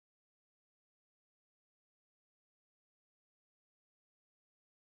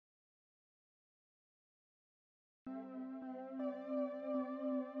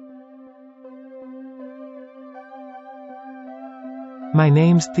My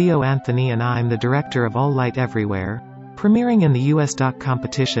name's Theo Anthony and I'm the director of All Light Everywhere, premiering in the US doc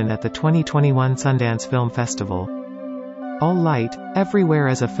competition at the 2021 Sundance Film Festival. All Light Everywhere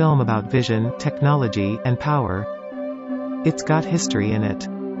is a film about vision, technology, and power. It's got history in it.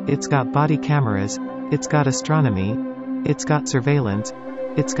 It's got body cameras. It's got astronomy. It's got surveillance.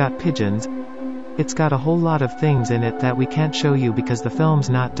 It's got pigeons. It's got a whole lot of things in it that we can't show you because the film's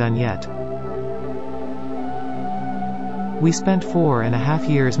not done yet. We spent 4.5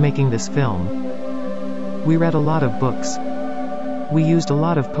 years making this film. We read a lot of books. We used a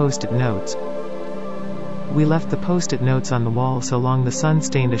lot of post-it notes. We left the post-it notes on the wall so long the sun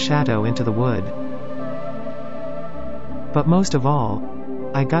stained a shadow into the wood. But most of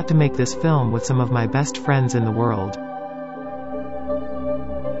all, I got to make this film with some of my best friends in the world.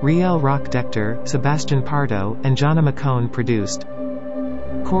 Riel Rock-Decter, Sebastian Pardo, and Jonna McCone produced.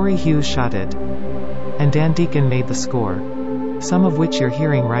 Corey Hughes shot it. And Dan Deacon made the score, some of which you're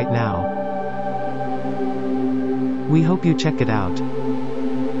hearing right now. We hope you check it out.